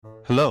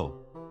Hello,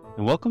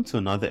 and welcome to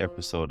another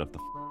episode of the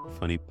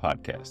Funny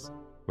Podcast,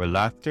 where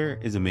laughter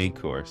is a main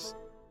course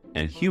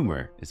and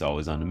humor is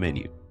always on the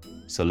menu.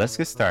 So let's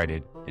get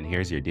started, and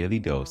here's your daily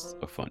dose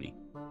of funny.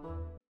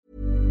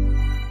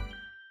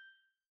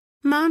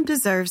 Mom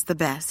deserves the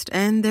best,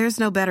 and there's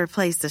no better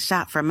place to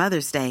shop for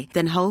Mother's Day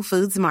than Whole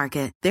Foods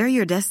Market. They're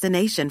your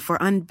destination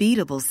for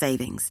unbeatable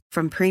savings,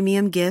 from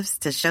premium gifts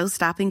to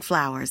show-stopping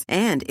flowers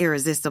and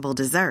irresistible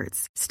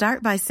desserts.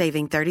 Start by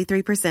saving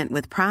 33%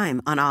 with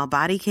Prime on all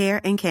body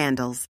care and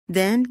candles.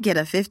 Then get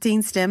a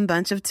 15-stem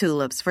bunch of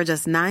tulips for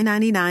just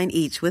 $9.99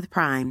 each with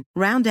Prime.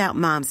 Round out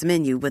Mom's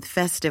menu with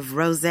festive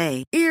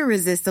rosé,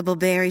 irresistible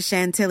berry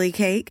chantilly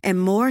cake,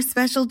 and more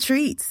special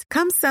treats.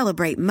 Come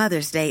celebrate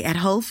Mother's Day at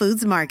Whole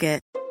Foods Market.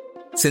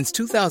 Since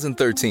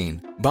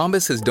 2013,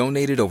 Bombas has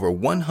donated over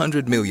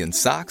 100 million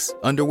socks,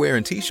 underwear,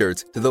 and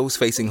T-shirts to those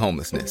facing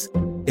homelessness.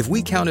 If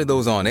we counted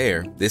those on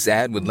air, this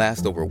ad would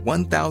last over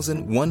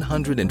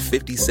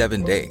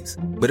 1,157 days.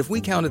 But if we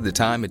counted the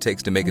time it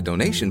takes to make a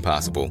donation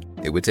possible,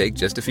 it would take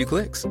just a few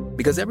clicks.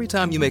 Because every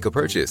time you make a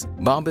purchase,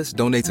 Bombas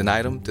donates an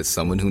item to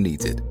someone who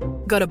needs it.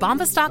 Go to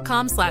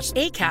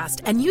bombas.com/ACAST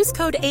and use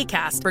code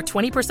ACAST for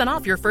 20%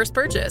 off your first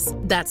purchase.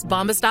 That's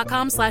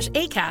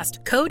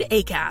bombas.com/ACAST, code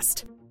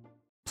ACAST.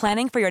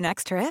 Planning for your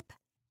next trip?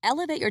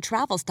 Elevate your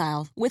travel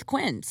style with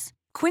Quince.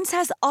 Quince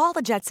has all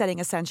the jet-setting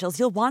essentials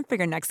you'll want for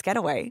your next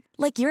getaway,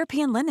 like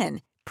European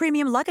linen,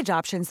 premium luggage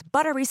options,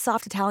 buttery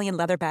soft Italian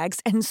leather bags,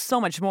 and so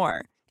much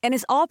more. And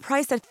is all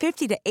priced at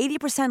 50 to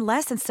 80%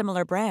 less than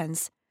similar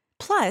brands.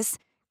 Plus,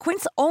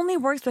 Quince only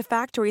works with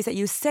factories that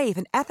use safe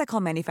and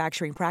ethical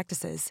manufacturing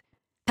practices.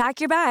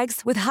 Pack your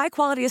bags with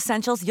high-quality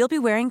essentials you'll be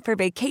wearing for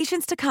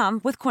vacations to come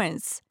with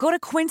Quince. Go to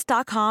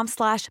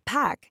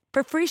quince.com/pack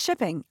for free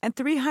shipping and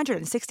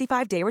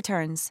 365-day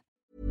returns.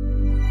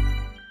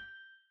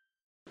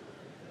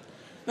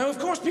 Now, of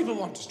course people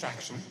want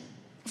distraction.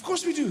 Of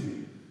course we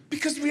do.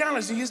 Because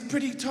reality is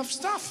pretty tough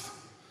stuff.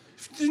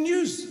 The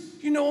news,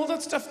 all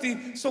that stuff,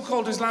 the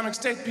so-called Islamic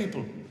State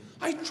people.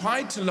 I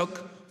tried to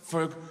look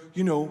for,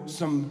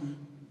 some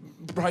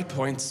bright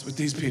points with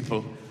these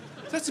people.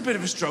 That's a bit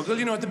of a struggle.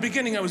 At the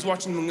beginning I was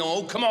watching them go,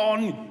 oh, come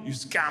on, you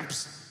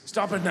scamps,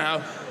 stop it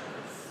now.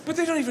 But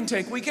they don't even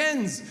take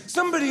weekends.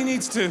 Somebody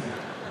needs to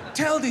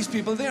tell these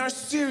people they are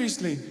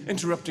seriously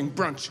interrupting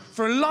brunch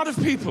for a lot of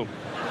people.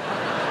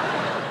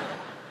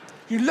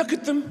 You look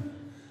at them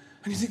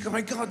and you think, oh my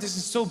God, this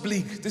is so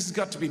bleak. This has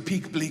got to be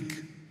peak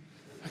bleak.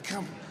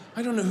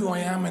 I don't know who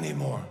I am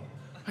anymore.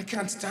 I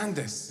can't stand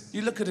this.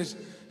 You look at it,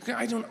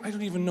 I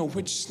don't even know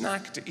which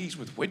snack to eat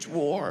with which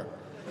war.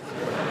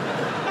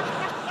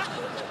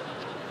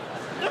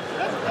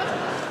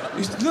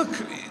 Look,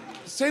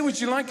 say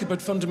what you like about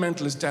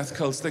fundamentalist death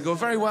cults. They go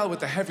very well with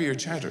the heavier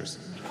cheddars.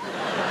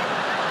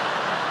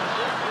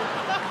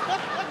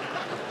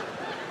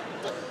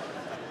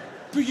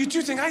 But you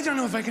do think, I don't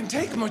know if I can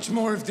take much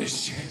more of this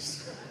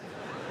shit.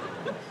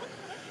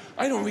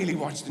 I don't really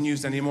watch the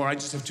news anymore. I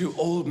just have two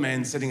old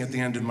men sitting at the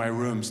end of my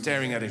room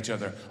staring at each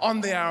other. On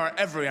the hour,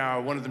 every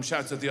hour, one of them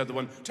shouts at the other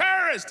one,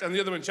 terrorist! And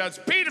the other one shouts,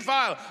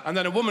 pedophile! And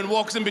then a woman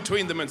walks in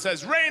between them and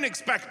says, rain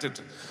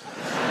expected.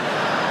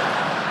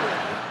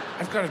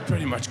 I've got it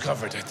pretty much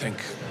covered, I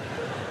think.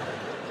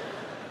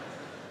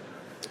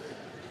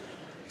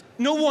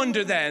 No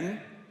wonder then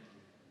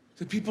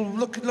that people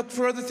look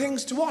for other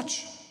things to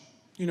watch.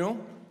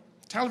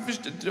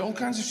 Television, all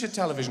kinds of shit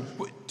television.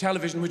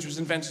 Television which was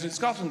invented in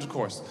Scotland, of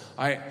course.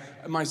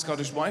 My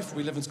Scottish wife,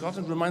 we live in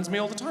Scotland, reminds me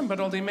all the time about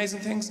all the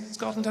amazing things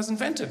Scotland has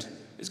invented.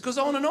 It goes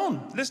on and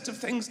on. List of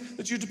things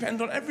that you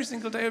depend on every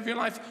single day of your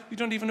life you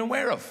don't even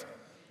aware of.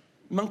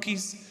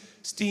 Monkeys,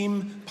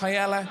 steam,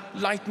 paella,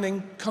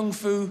 lightning, kung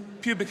fu,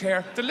 pubic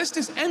hair. The list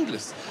is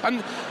endless.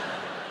 And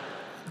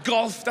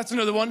golf, that's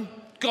another one.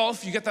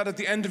 Golf, you get that at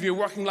the end of your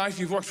working life.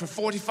 You've worked for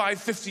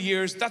 45, 50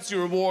 years. That's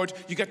your reward.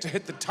 You get to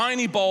hit the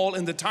tiny ball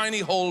in the tiny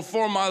hole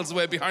 4 miles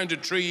away behind a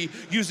tree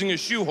using a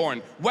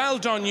shoehorn. Well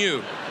done,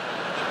 you.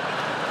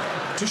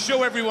 To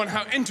show everyone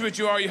how into it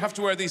you are, you have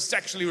to wear these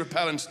sexually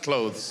repellent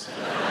clothes.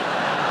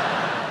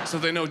 So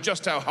they know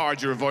just how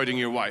hard you're avoiding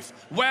your wife.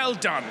 Well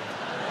done.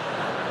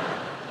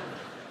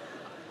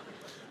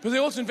 But they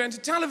also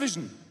invented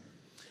television,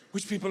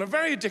 which people are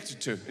very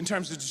addicted to in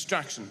terms of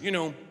distraction.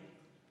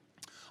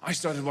 I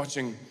started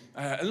watching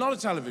a lot of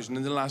television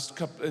in the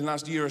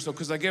last year or so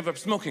because I gave up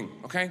smoking,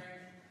 okay?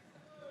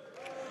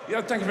 Yeah,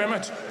 thank you very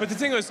much. But the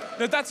thing was,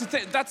 that's the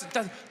thing,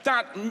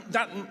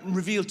 that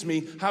revealed to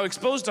me how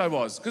exposed I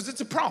was. Because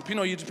it's a prop,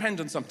 you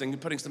depend on something, you're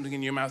putting something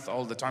in your mouth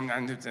all the time,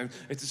 and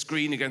it's a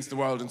screen against the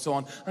world and so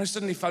on. And I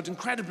suddenly felt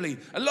incredibly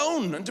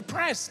alone and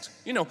depressed,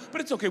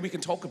 But it's okay, we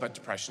can talk about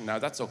depression now,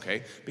 that's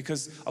okay,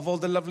 because of all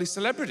the lovely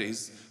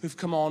celebrities who've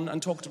come on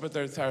and talked about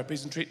their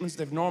therapies and treatments,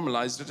 they've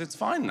normalized it, it's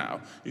fine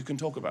now, you can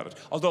talk about it.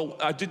 Although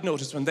I did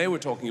notice when they were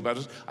talking about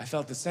it, I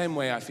felt the same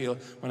way I feel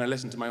when I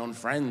listen to my own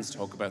friends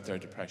talk about their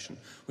depression,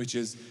 which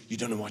is, you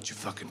don't know what you're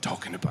fucking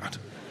talking about.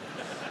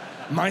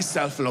 My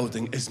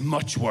self-loathing is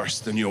much worse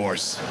than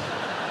yours.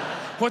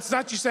 What's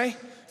that you say?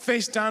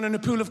 face down in a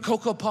pool of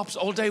Cocoa Pops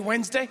all day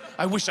Wednesday?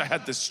 I wish I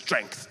had the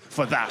strength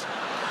for that.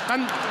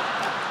 And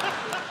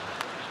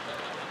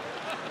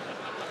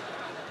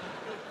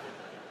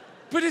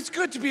but it's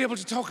good to be able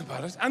to talk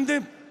about it. And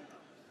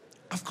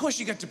of course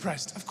you get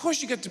depressed. Of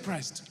course you get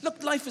depressed.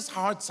 Look, life is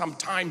hard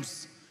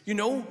sometimes, you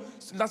know?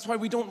 So that's why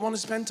we don't want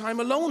to spend time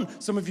alone.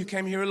 Some of you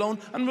came here alone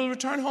and will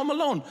return home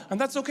alone. And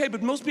that's okay,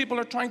 but most people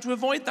are trying to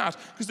avoid that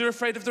because they're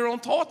afraid of their own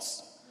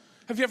thoughts.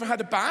 Have you ever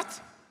had a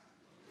bath?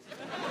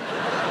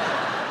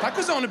 That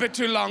goes on a bit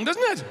too long,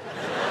 doesn't it?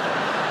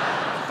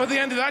 By the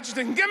end of that, you're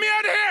thinking, get me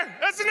out of here!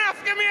 That's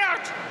enough, get me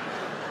out!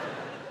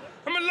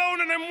 I'm alone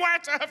and I'm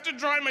wet, I have to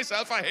dry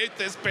myself, I hate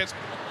this bit.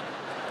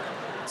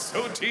 It's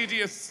so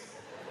tedious.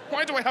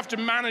 Why do I have to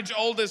manage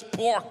all this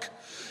pork?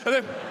 And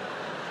then,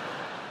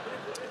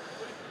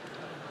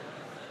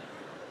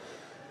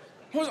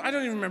 I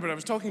don't even remember what I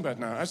was talking about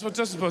now. I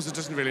suppose it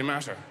doesn't really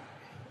matter.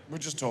 We're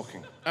just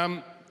talking.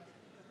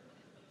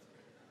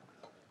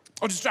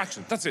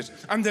 Distraction, that's it.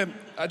 And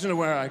I don't know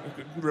where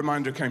the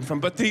reminder came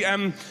from, but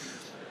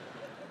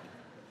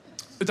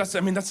that's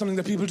something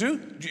that people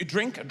do. You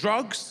drink,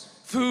 drugs,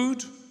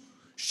 food,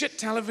 shit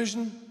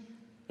television,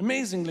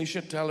 amazingly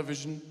shit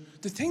television.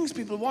 The things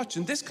people watch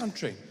in this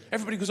country.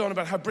 Everybody goes on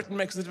about how Britain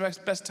makes the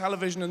best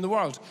television in the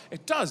world.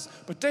 It does,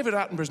 but David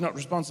Attenborough's not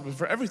responsible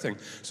for everything.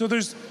 So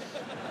there's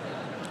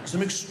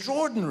some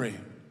extraordinary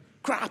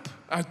crap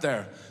out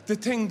there.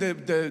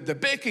 The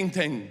baking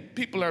thing.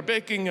 People are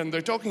baking and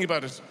they're talking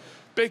about it.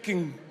 Bake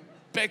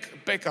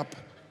up.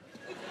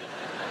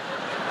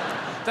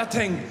 That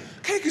thing.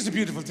 Cake is a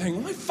beautiful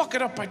thing. Why fuck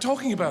it up by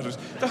talking about it?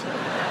 The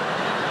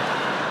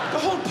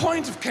whole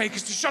point of cake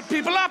is to shut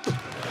people up. You've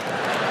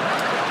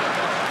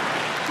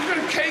got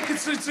a cake,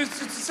 it's a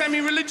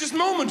semi-religious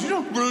moment. You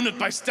don't ruin it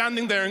by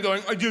standing there and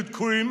going, I did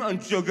cream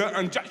and sugar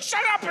and...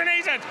 Shut up and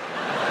eat it!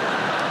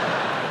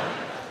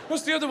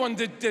 What's the other one?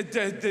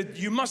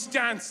 You must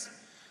dance.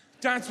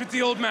 Dance with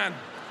the old man.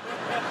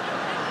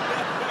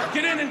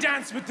 Get in and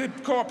dance with the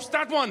corpse.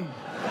 That one.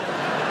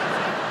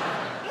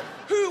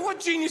 What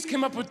genius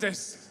came up with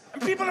this?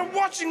 And people are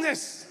watching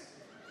this.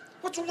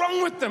 What's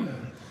wrong with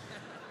them?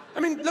 I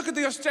mean, look at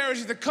the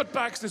austerity, the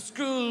cutbacks, the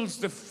schools,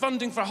 the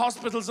funding for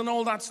hospitals and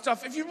all that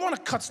stuff. If you want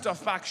to cut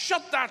stuff back,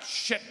 shut that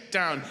shit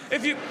down.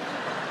 If you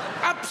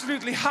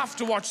absolutely have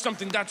to watch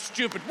something that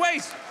stupid,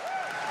 wait.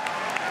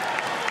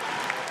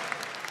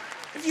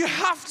 If you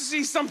have to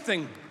see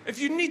something, if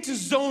you need to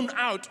zone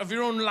out of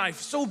your own life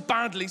so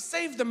badly,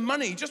 save the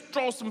money. Just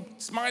draw some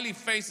smiley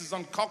faces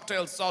on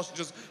cocktail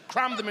sausages,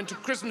 cram them into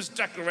Christmas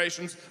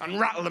decorations, and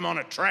rattle them on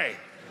a tray.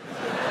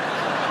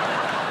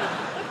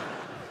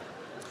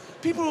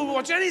 People will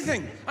watch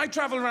anything. I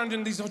travel around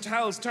in these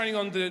hotels, turning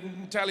on the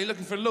telly,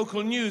 looking for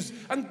local news,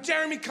 and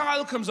Jeremy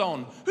Kyle comes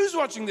on. Who's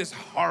watching this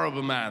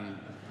horrible man?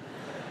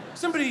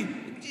 Somebody,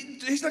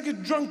 he's like a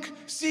drunk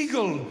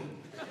seagull,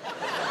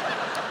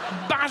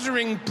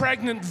 battering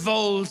pregnant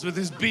voles with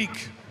his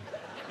beak.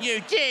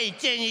 You did,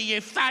 didn't you? You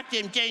fucked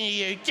him, didn't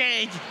you? You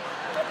did.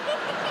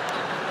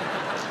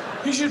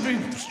 He should be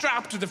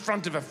strapped to the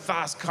front of a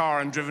fast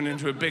car and driven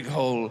into a big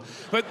hole.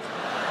 But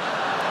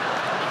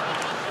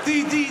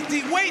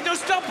wait, no,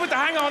 stop with the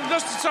hang on.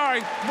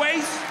 Sorry,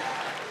 wait.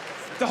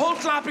 The whole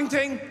clapping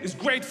thing is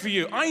great for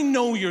you. I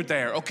know you're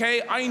there,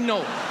 okay? I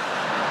know.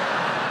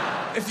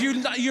 If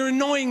you're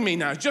annoying me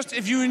now. Just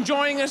if you're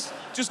enjoying it,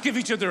 just give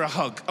each other a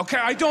hug, okay?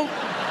 I don't.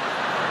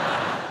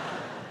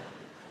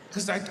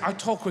 Because I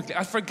talk quickly.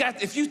 I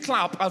forget. If you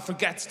clap, I'll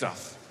forget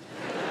stuff.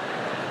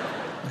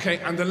 Okay,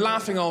 and the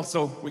laughing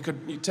also,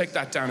 you take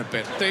that down a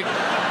bit.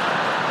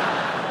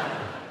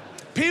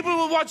 People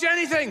will watch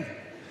anything.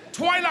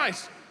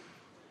 Twilight.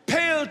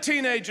 Pale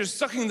teenagers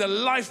sucking the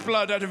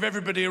lifeblood out of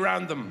everybody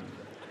around them.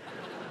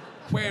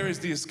 Where is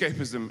the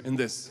escapism in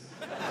this?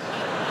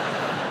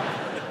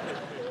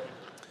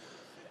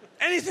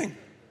 Anything.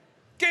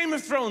 Game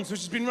of Thrones, which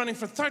has been running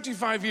for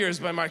 35 years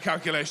by my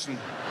calculation.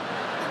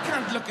 I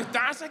can't look at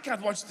that. I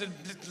can't watch the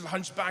little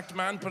hunchbacked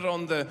man put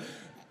on the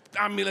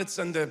amulets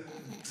and the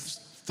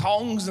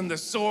thongs and the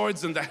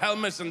swords and the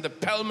helmets and the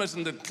pelmet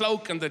and the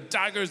cloak and the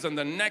daggers and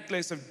the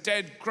necklace of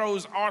dead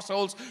crows'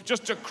 arseholes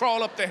just to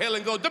crawl up the hill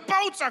and go, the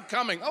boats are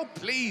coming. Oh,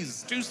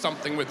 please, do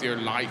something with your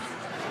life.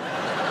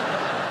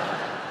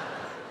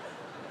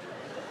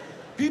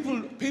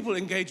 People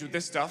engage with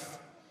this stuff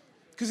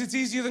because it's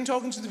easier than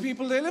talking to the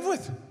people they live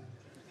with.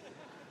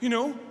 You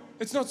know,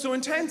 it's not so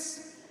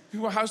intense. If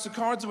you were House of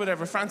Cards or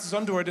whatever, Francis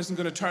Underwood isn't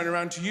going to turn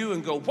around to you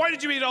and go, why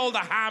did you eat all the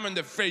ham in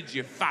the fridge,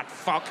 you fat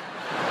fuck?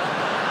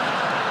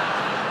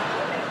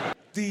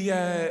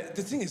 The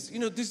thing is, you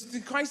know,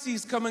 the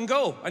crises come and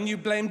go, and you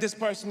blame this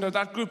person or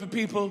that group of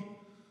people,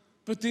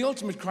 but the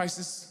ultimate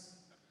crisis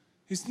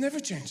never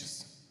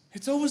changes.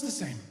 It's always the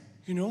same,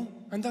 you know?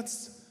 And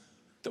that's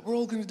that we're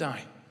all going to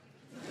die.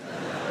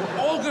 We're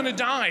all going to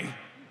die.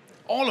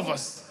 All of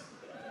us.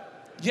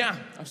 Yeah,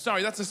 I'm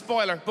sorry, that's a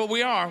spoiler, but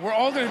we are. We're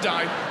all going to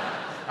die.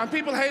 And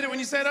people hate it when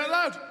you say it out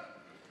loud.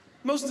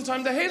 Most of the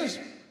time, they hate it.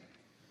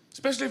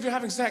 Especially if you're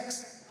having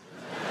sex.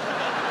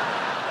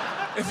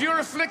 If you're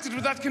afflicted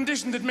with that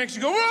condition that makes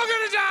you go, we're all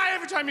gonna die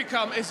every time you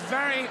come, it's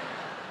very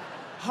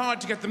hard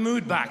to get the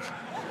mood back.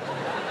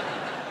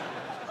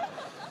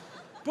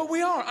 But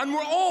we are, and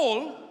we're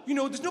all,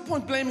 there's no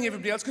point blaming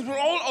everybody else because we're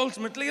all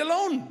ultimately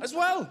alone as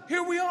well.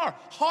 Here we are,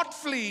 hot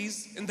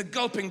fleas in the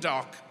gulping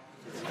dark.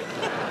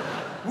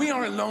 We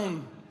are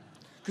alone.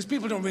 Because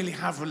people don't really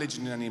have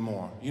religion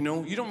anymore, You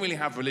don't really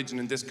have religion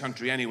in this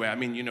country anyway. I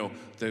mean,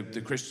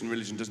 the Christian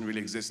religion doesn't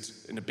really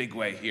exist in a big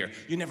way here.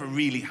 You never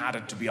really had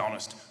it, to be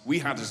honest. We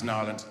had it in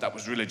Ireland, that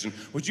was religion.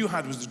 What you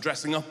had was a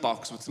dressing up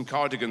box with some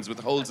cardigans with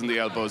holes in the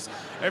elbows.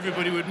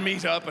 Everybody would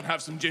meet up and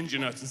have some ginger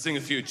nuts and sing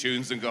a few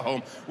tunes and go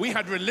home. We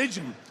had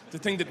religion, the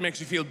thing that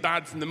makes you feel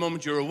bad from the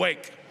moment you're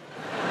awake.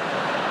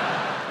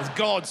 With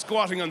God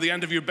squatting on the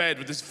end of your bed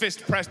with his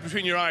fist pressed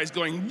between your eyes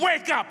going,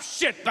 wake up,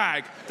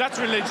 shitbag! That's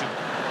religion.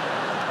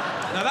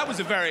 Now, that was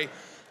a very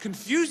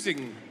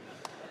confusing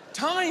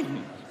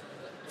time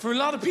for a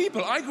lot of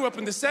people. I grew up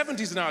in the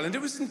 70s in Ireland.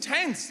 It was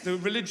intense, the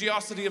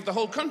religiosity of the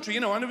whole country,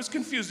 and it was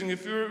confusing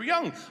if you were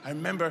young. I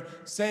remember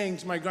saying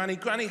to my granny,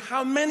 Granny,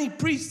 how many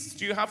priests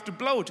do you have to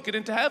blow to get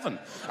into heaven?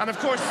 And of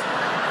course,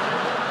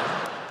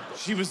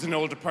 she was an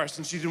older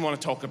person. She didn't want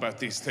to talk about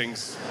these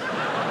things.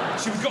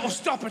 She would go, oh,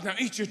 stop it now,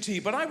 eat your tea.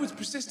 But I was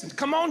persistent.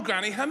 Come on,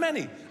 Granny, how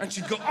many? And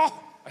she'd go,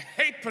 oh, I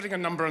hate putting a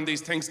number on these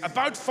things.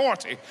 About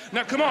 40.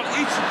 Now, come on,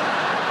 each...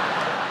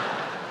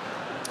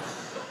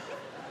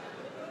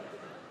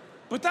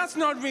 But that's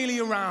not really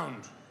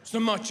around so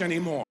much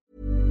anymore.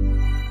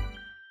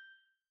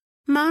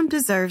 Mom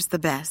deserves the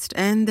best,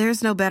 and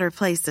there's no better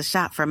place to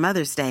shop for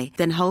Mother's Day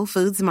than Whole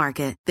Foods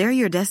Market. They're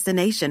your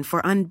destination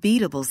for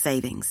unbeatable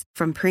savings,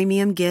 from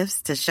premium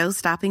gifts to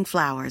show-stopping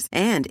flowers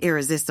and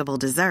irresistible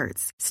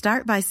desserts.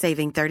 Start by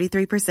saving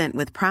 33%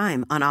 with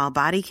Prime on all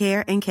body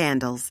care and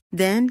candles.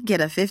 Then get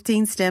a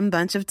 15-stem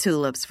bunch of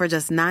tulips for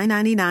just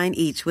 $9.99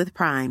 each with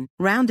Prime.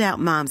 Round out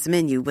Mom's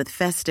menu with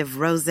festive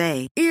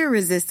rosé,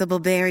 irresistible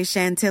berry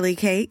chantilly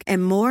cake,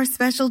 and more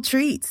special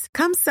treats.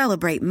 Come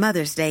celebrate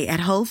Mother's Day at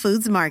Whole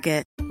Foods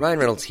Market. Ryan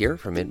Reynolds here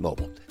from Mint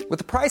Mobile. With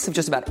the price of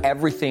just about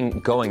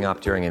everything going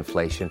up during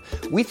inflation,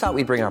 we thought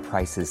we'd bring our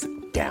prices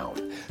down.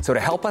 So to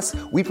help us,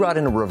 we brought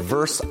in a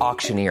reverse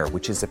auctioneer,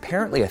 which is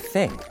apparently a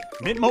thing.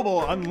 Mint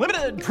Mobile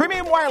Unlimited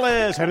Premium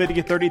Wireless. How to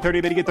get 30,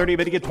 30, bit to get 30,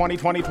 bit to get 20,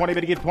 20, 20,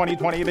 bit to get 20,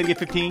 20, bit to get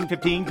 15,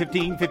 15,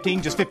 15,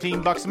 15, just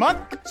 $15 a month?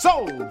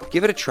 Sold!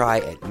 Give it a try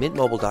at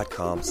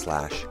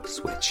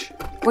mintmobile.com/switch.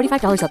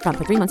 $45 up front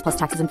for 3 months plus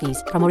taxes and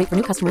fees. Promo rate for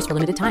new customers for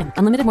limited time.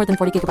 Unlimited more than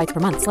 40 gigabytes per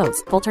month.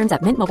 Slows full terms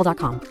at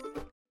mintmobile.com.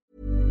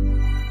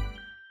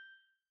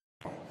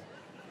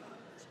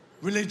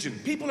 Religion.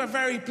 People are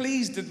very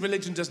pleased that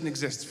religion doesn't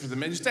exist for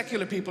them. And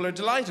secular people are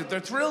delighted. They're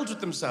thrilled with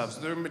themselves,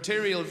 their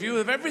material view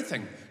of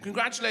everything,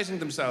 congratulating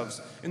themselves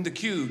in the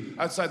queue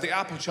outside the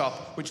apple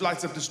shop, which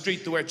lights up the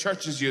street the way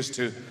churches used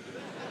to.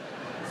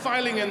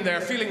 Filing in there,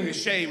 feeling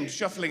ashamed,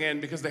 shuffling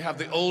in because they have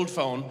the old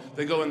phone.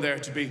 They go in there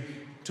to be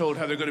told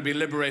how they're going to be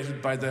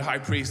liberated by the high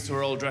priests who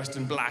are all dressed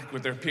in black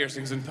with their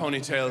piercings and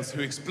ponytails,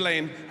 who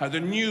explain how the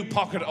new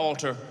pocket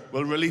altar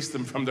will release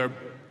them from their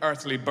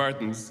earthly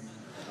burdens.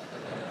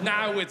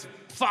 Now with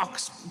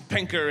Fox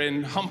Pinker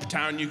in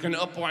Humptown, you can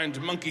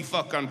upwind monkey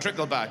fuck on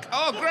Trickleback.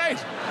 Oh, great!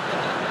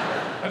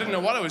 I didn't know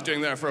what I was doing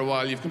there for a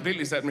while. You've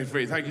completely set me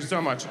free. Thank you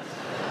so much.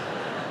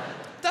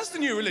 That's the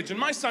new religion.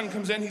 My son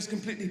comes in, he's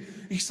completely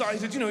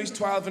excited. He's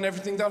 12 and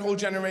everything. That whole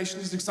generation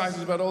is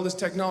excited about all this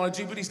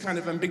technology, but he's kind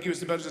of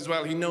ambiguous about it as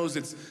well. He knows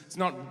it's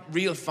not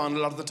real fun a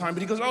lot of the time,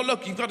 but he goes, oh,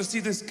 look, you've got to see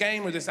this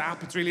game or this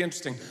app. It's really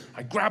interesting.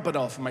 I grab it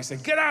off him. I say,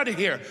 get out of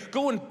here.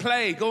 Go and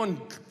play. Go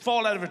and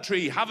fall out of a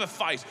tree. Have a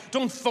fight.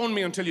 Don't phone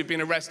me until you've been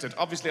arrested,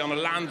 obviously on a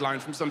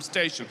landline from some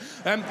station.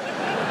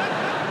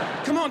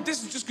 Come on,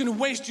 this is just going to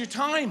waste your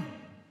time.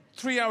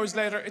 3 hours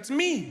later, it's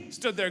me,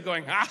 stood there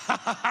going, ha ha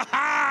ha ha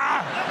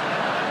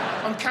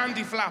ha, on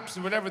candy flaps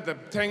or whatever the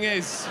thing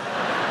is.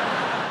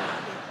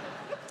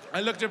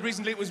 I looked up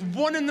recently, it was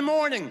 1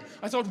 a.m.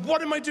 I thought,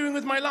 what am I doing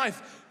with my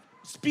life?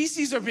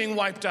 Species are being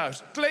wiped out,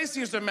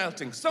 glaciers are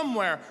melting,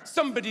 somewhere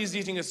somebody's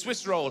eating a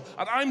Swiss roll,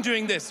 and I'm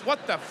doing this.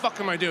 What the fuck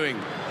am I doing?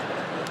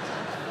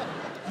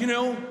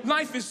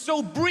 Life is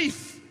so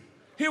brief.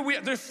 Here we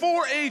are. There are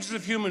 4 ages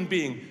of human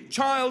being: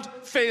 child,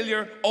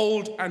 failure,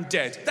 old, and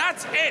dead.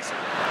 That's it.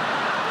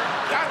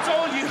 That's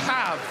all you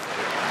have.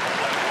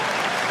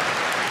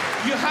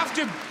 You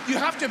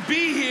have to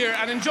be here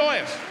and enjoy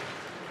it.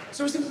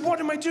 So I was thinking, what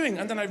am I doing?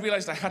 And then I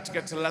realized I had to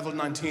get to level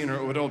 19 or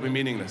it would all be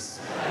meaningless.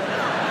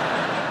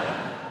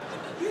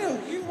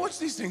 You watch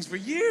these things for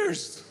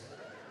years.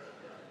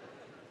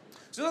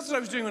 So that's what I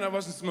was doing when I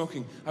wasn't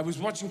smoking. I was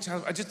watching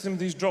television. I did some of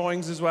these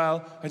drawings as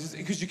well.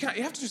 Because you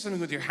have to do something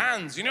with your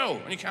hands, and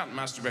you can't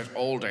masturbate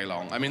all day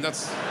long. I mean,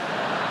 that's,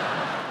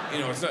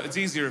 it's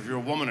easier if you're a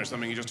woman or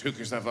something. You just hook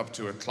yourself up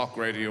to a clock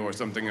radio or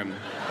something and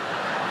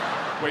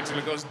wait till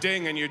it goes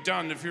ding and you're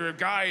done. If you're a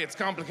guy, it's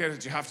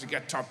complicated. You have to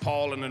get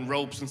tarpaulin and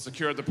ropes and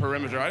secure the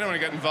perimeter. I don't want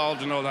to get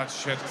involved in all that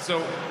shit.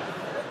 So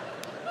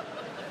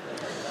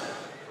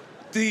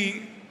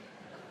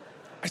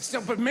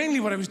But mainly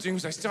what I was doing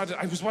was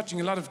I was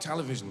watching a lot of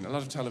television.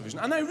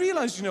 And I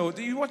realized, that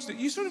you watch it,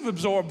 you sort of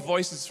absorb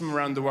voices from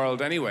around the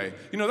world anyway.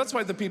 That's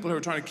why the people who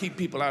are trying to keep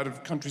people out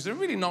of countries are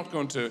really not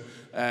going to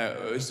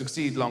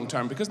succeed long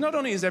term, because not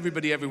only is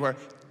everybody everywhere,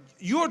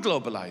 you're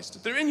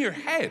globalized. They're in your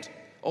head.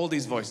 All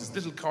these voices,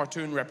 little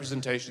cartoon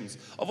representations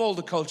of all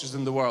the cultures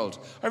in the world.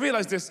 I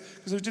realized this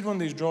because I did one of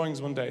these drawings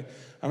one day,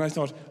 and I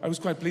thought I was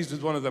quite pleased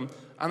with one of them,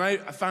 and I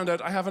found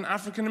out I have an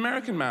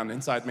African-American man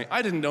inside me.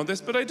 I didn't know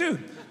this, but I do,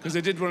 because I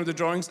did one of the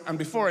drawings, and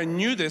before I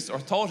knew this or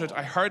thought it,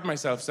 I heard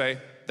myself say,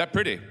 "That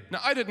pretty." Now,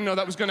 I didn't know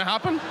that was going to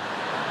happen,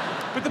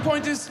 but the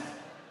point is,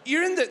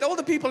 you're in there. All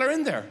the people are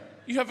in there.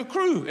 You have a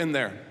crew in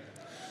there.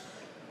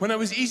 When I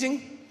was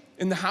eating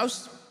in the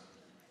house,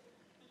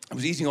 I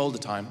was eating all the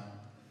time.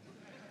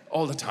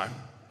 All the time.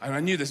 And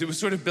I knew this. It was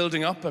sort of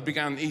building up. I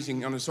began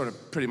eating on a sort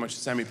of pretty much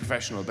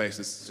semi-professional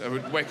basis. I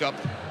would wake up.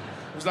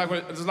 It was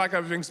like I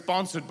was being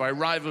sponsored by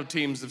rival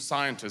teams of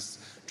scientists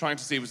trying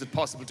to see was it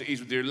possible to eat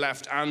with your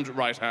left and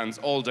right hands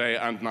all day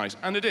and night.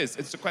 And it is.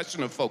 It's a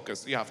question of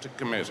focus. You have to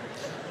commit.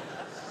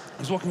 I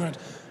was walking around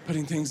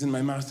putting things in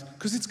my mouth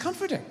because it's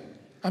comforting.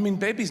 I mean,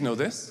 babies know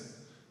this.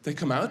 They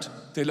come out,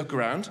 they look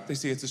around, they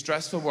see it's a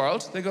stressful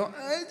world, they go,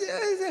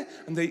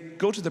 and they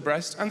go to the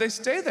breast and they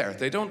stay there.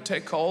 They don't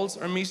take calls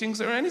or meetings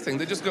or anything.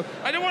 They just go,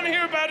 "I don't want to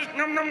hear about it,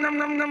 num, num, num,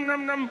 num, num,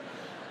 num, num.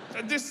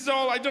 This is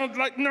all I don't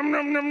like, num,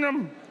 num, num,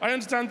 num. I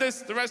understand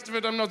this, the rest of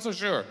it I'm not so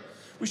sure."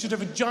 We should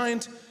have a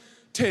giant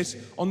tit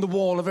on the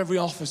wall of every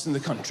office in the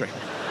country.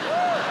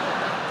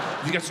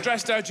 If you get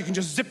stressed out, you can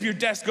just zip your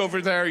desk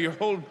over there, your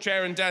whole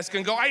chair and desk,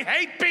 and go, "I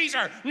hate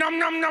Peter, num,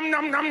 num, num,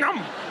 num, num,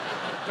 num.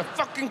 The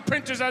fucking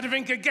printer's out of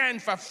ink again,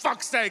 for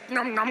fuck's sake,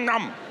 num, num,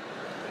 num."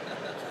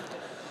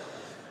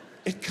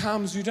 It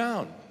calms you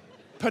down.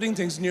 Putting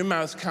things in your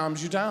mouth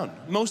calms you down.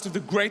 Most of the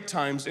great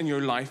times in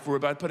your life were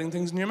about putting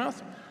things in your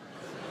mouth.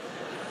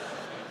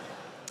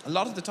 A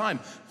lot of the time,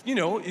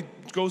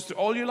 it goes through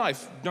all your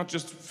life, not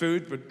just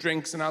food, but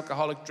drinks and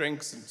alcoholic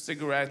drinks and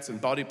cigarettes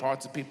and body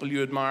parts of people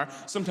you admire,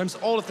 sometimes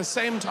all at the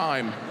same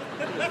time.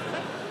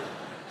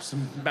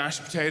 Some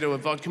mashed potato, a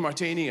vodka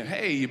martini,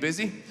 "Hey, you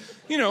busy?"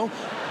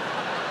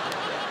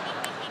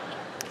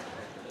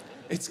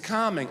 It's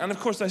calming. And of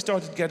course, I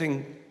started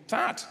getting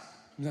fat.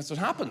 And that's what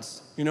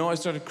happens. I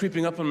started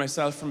creeping up on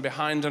myself from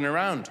behind and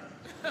around.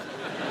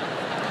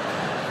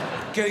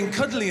 Getting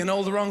cuddly in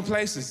all the wrong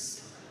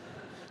places.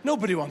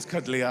 Nobody wants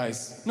cuddly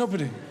eyes.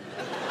 Nobody.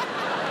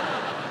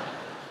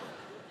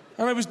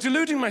 And I was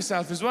deluding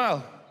myself as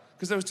well,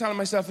 because I was telling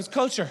myself it's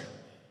culture.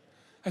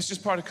 That's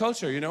just part of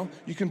culture,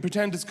 You can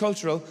pretend it's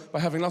cultural by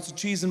having lots of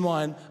cheese and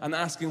wine and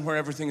asking where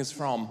everything is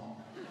from.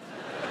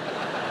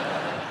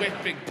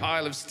 Great big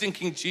pile of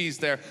stinking cheese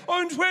there.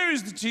 "Oh, and where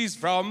is the cheese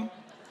from?"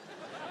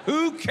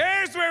 Who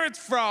cares where it's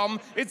from?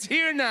 It's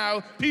here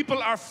now.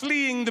 People are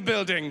fleeing the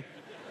building.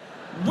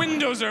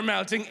 Windows are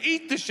melting.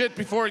 Eat the shit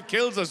before it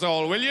kills us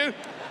all, will you?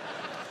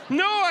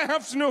 No, I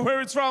have to know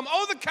where it's from.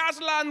 "Oh, the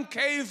Catalan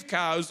cave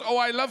cows. Oh,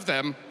 I love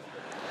them.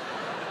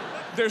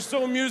 They're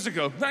so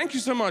musical. Thank you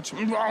so much."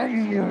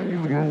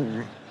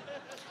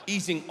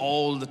 Eating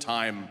all the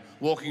time.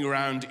 Walking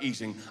around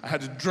eating. I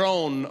had a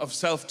drone of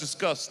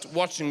self-disgust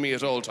watching me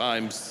at all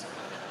times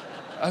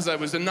as I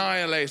was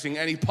annihilating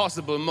any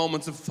possible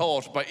moments of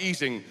thought by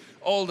eating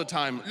all the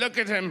time. Look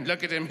at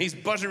him, he's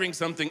buttering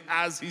something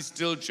as he's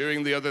still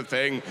chewing the other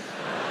thing.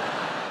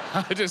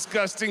 How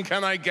disgusting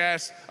can I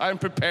get? I'm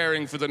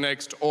preparing for the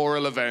next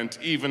oral event,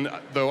 even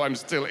though I'm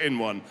still in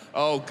one.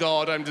 Oh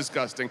God, I'm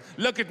disgusting.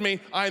 Look at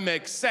me, I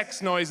make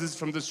sex noises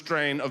from the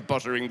strain of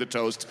buttering the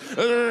toast.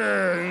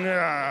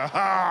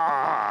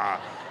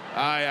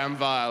 I am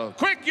vile.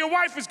 Quick, your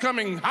wife is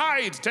coming.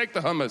 Hide, take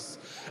the hummus.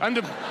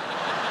 And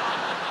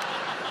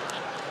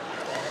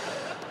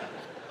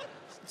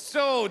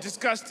so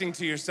disgusting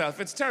to yourself.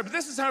 It's terrible.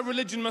 This is how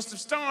religion must have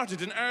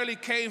started. In early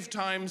cave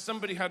times,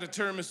 somebody had a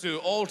tiramisu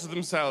all to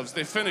themselves.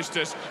 They finished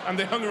it, and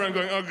they hung around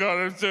going, "Oh God,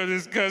 I'm so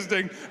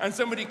disgusting." And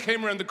somebody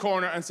came around the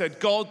corner and said,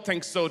 "God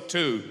thinks so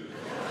too."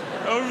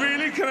 "Oh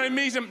really? Can I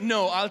meet him?"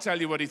 "No, I'll tell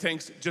you what he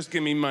thinks. Just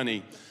give me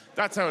money."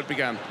 That's how it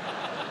began.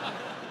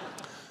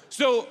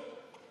 So,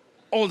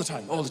 all the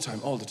time.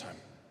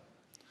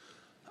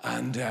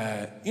 And,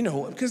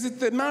 because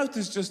the mouth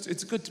is just,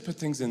 it's good to put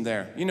things in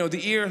there.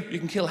 The ear, you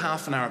can kill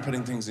half an hour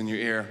putting things in your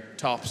ear,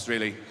 tops,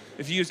 really.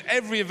 If you use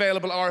every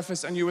available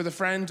orifice and you were the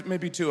friend,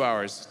 maybe 2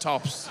 hours,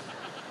 tops.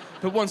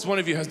 But once one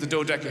of you has the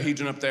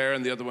dodecahedron up there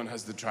and the other one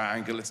has the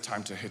triangle, it's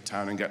time to hit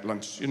town and get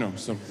lunch,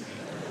 so.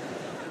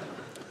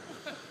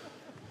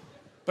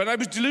 But I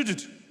was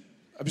deluded.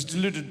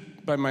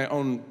 By my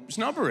own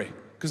snobbery.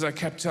 Because I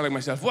kept telling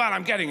myself, well,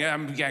 I'm getting a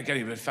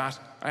bit fat.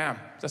 I am.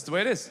 That's the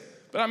way it is.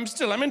 But I'm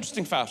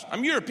interesting fat.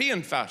 I'm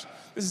European fat.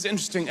 This is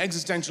interesting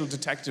existential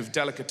detective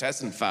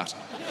delicatessen fat.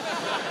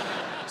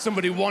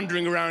 Somebody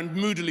wandering around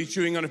moodily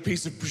chewing on a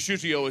piece of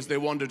prosciutto as they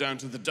wander down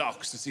to the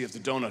docks to see if the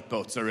donut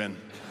boats are in.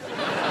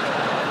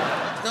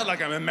 It's not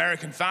like I'm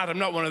American fat. I'm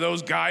not one of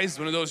those guys,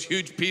 one of those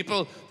huge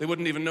people. They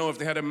wouldn't even know if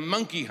they had a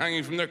monkey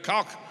hanging from their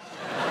cock.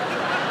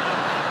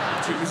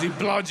 Too busy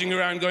blodging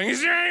around going,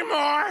 "Is there any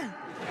more?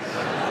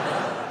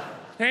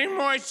 Hey,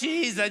 more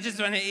cheese. I just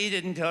want to eat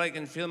it until I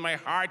can feel my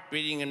heart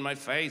beating in my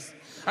face.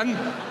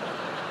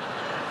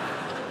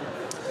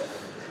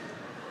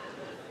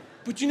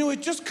 But you know,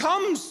 it just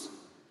comes.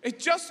 It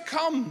just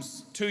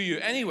comes to you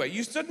anyway.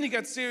 You suddenly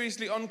get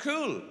seriously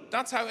uncool.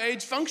 That's how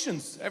age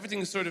functions. Everything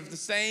is sort of the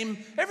same.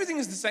 Everything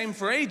is the same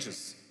for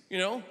ages, you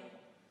know?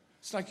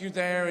 It's like you're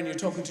there and you're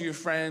talking to your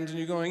friend and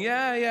you're going,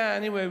 yeah,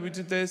 anyway, we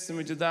did this and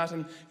we did that.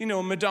 And, you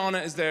know, Madonna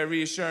is there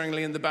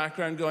reassuringly in the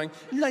background going,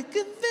 like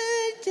a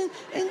virgin.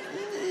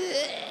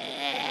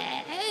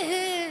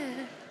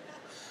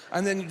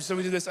 And then, so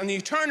we did this. And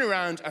you turn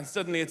around and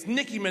suddenly it's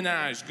Nicki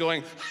Minaj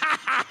going, ha,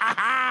 ha, ha,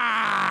 ha.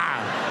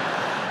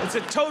 It's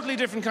a totally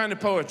different kind of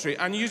poetry.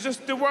 And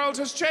the world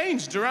has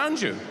changed around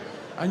you.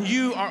 And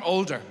you are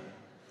older.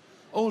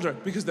 Older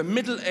because the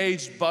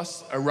middle-aged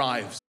bus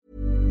arrives.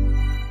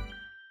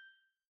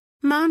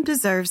 Mom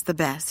deserves the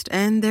best,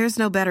 and there's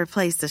no better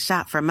place to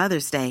shop for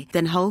Mother's Day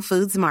than Whole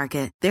Foods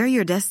Market. They're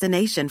your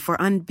destination for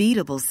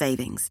unbeatable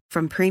savings,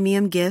 from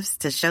premium gifts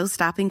to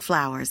show-stopping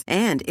flowers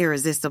and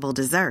irresistible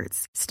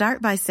desserts.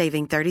 Start by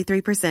saving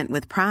 33%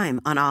 with Prime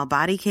on all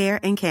body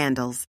care and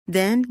candles.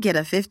 Then get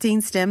a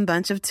 15-stem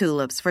bunch of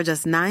tulips for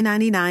just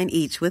 $9.99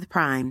 each with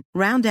Prime.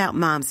 Round out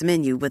Mom's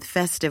menu with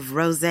festive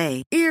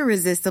rosé,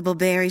 irresistible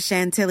berry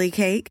chantilly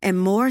cake, and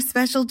more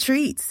special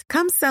treats.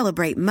 Come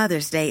celebrate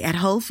Mother's Day at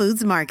Whole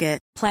Foods Market.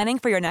 Planning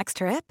for your next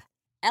trip?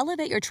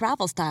 Elevate your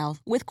travel style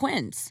with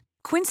Quince.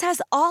 Quince has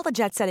all the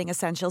jet-setting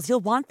essentials you'll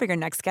want for your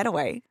next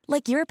getaway,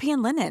 like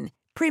European linen,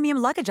 premium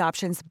luggage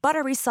options,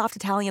 buttery soft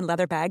Italian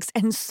leather bags,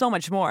 and so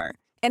much more.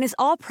 And is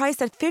all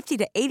priced at 50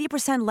 to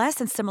 80% less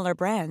than similar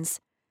brands.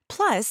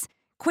 Plus,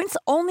 Quince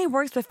only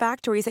works with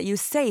factories that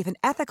use safe and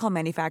ethical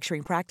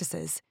manufacturing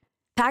practices.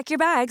 Pack your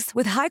bags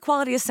with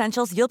high-quality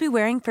essentials you'll be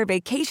wearing for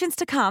vacations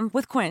to come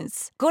with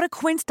Quince. Go to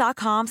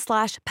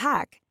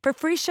quince.com/pack for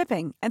free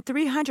shipping and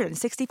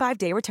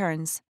 365-day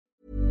returns.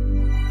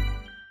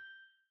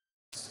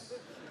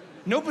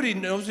 Nobody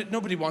knows it.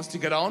 Nobody wants to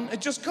get on. It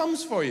just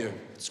comes for you.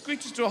 It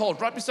screeches to a halt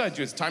right beside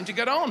you. It's time to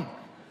get on.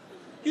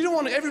 You don't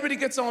want to... Everybody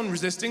gets on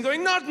resisting,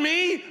 going, not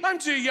me. I'm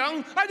too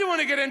young. I don't want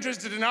to get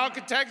interested in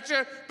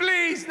architecture.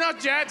 Please,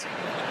 not yet.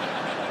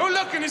 Oh,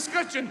 look, an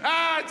escutcheon.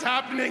 It's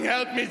happening.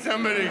 Help me,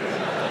 somebody.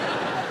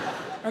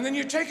 And then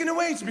you're taken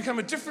away to become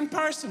a different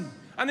person.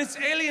 And it's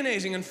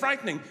alienating and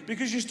frightening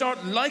because you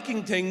start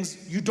liking things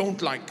you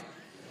don't like.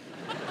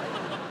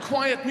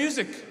 Quiet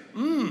music.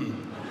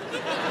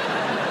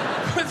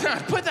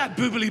 Put that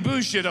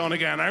boobily-boo shit on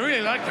again. I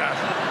really like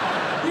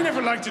that. You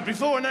never liked it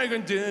before. Now you're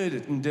going...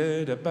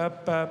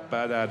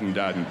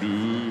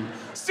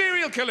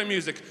 Serial killer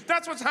music.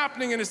 That's what's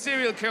happening in a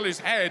serial killer's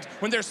head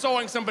when they're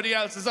sawing somebody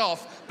else's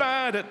off.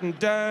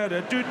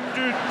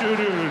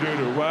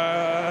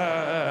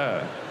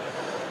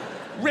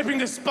 Ripping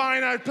the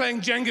spine out,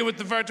 playing Jenga with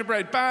the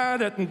vertebrae.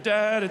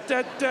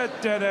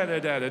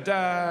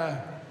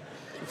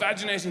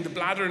 Vaginating the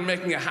bladder and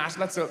making a hat.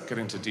 Let's not get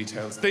into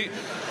details. The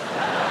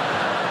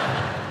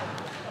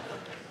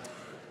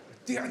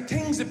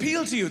things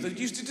appeal to you that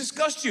used to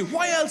disgust you.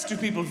 Why else do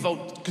people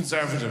vote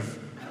Conservative?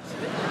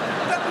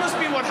 That must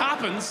be what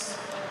happens.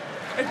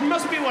 It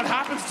must be what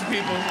happens to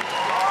people.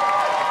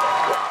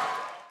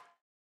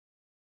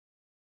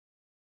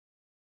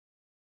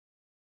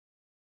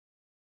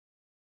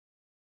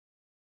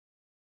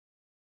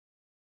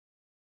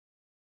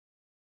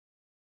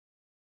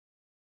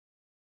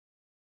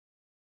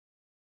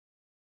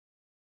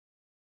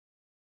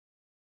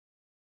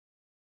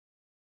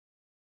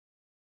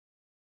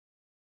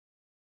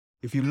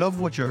 If you love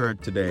what you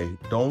heard today,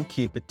 don't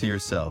keep it to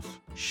yourself.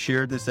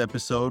 Share this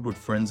episode with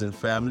friends and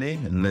family,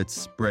 and let's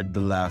spread the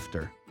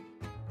laughter.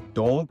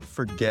 Don't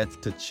forget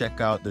to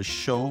check out the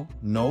show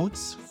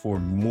notes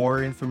for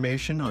more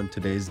information on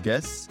today's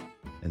guests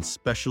and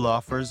special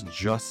offers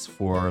just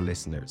for our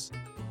listeners.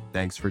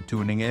 Thanks for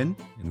tuning in,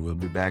 and we'll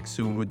be back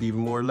soon with even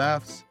more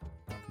laughs.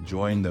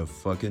 Join the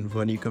fucking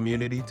funny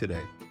community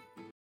today.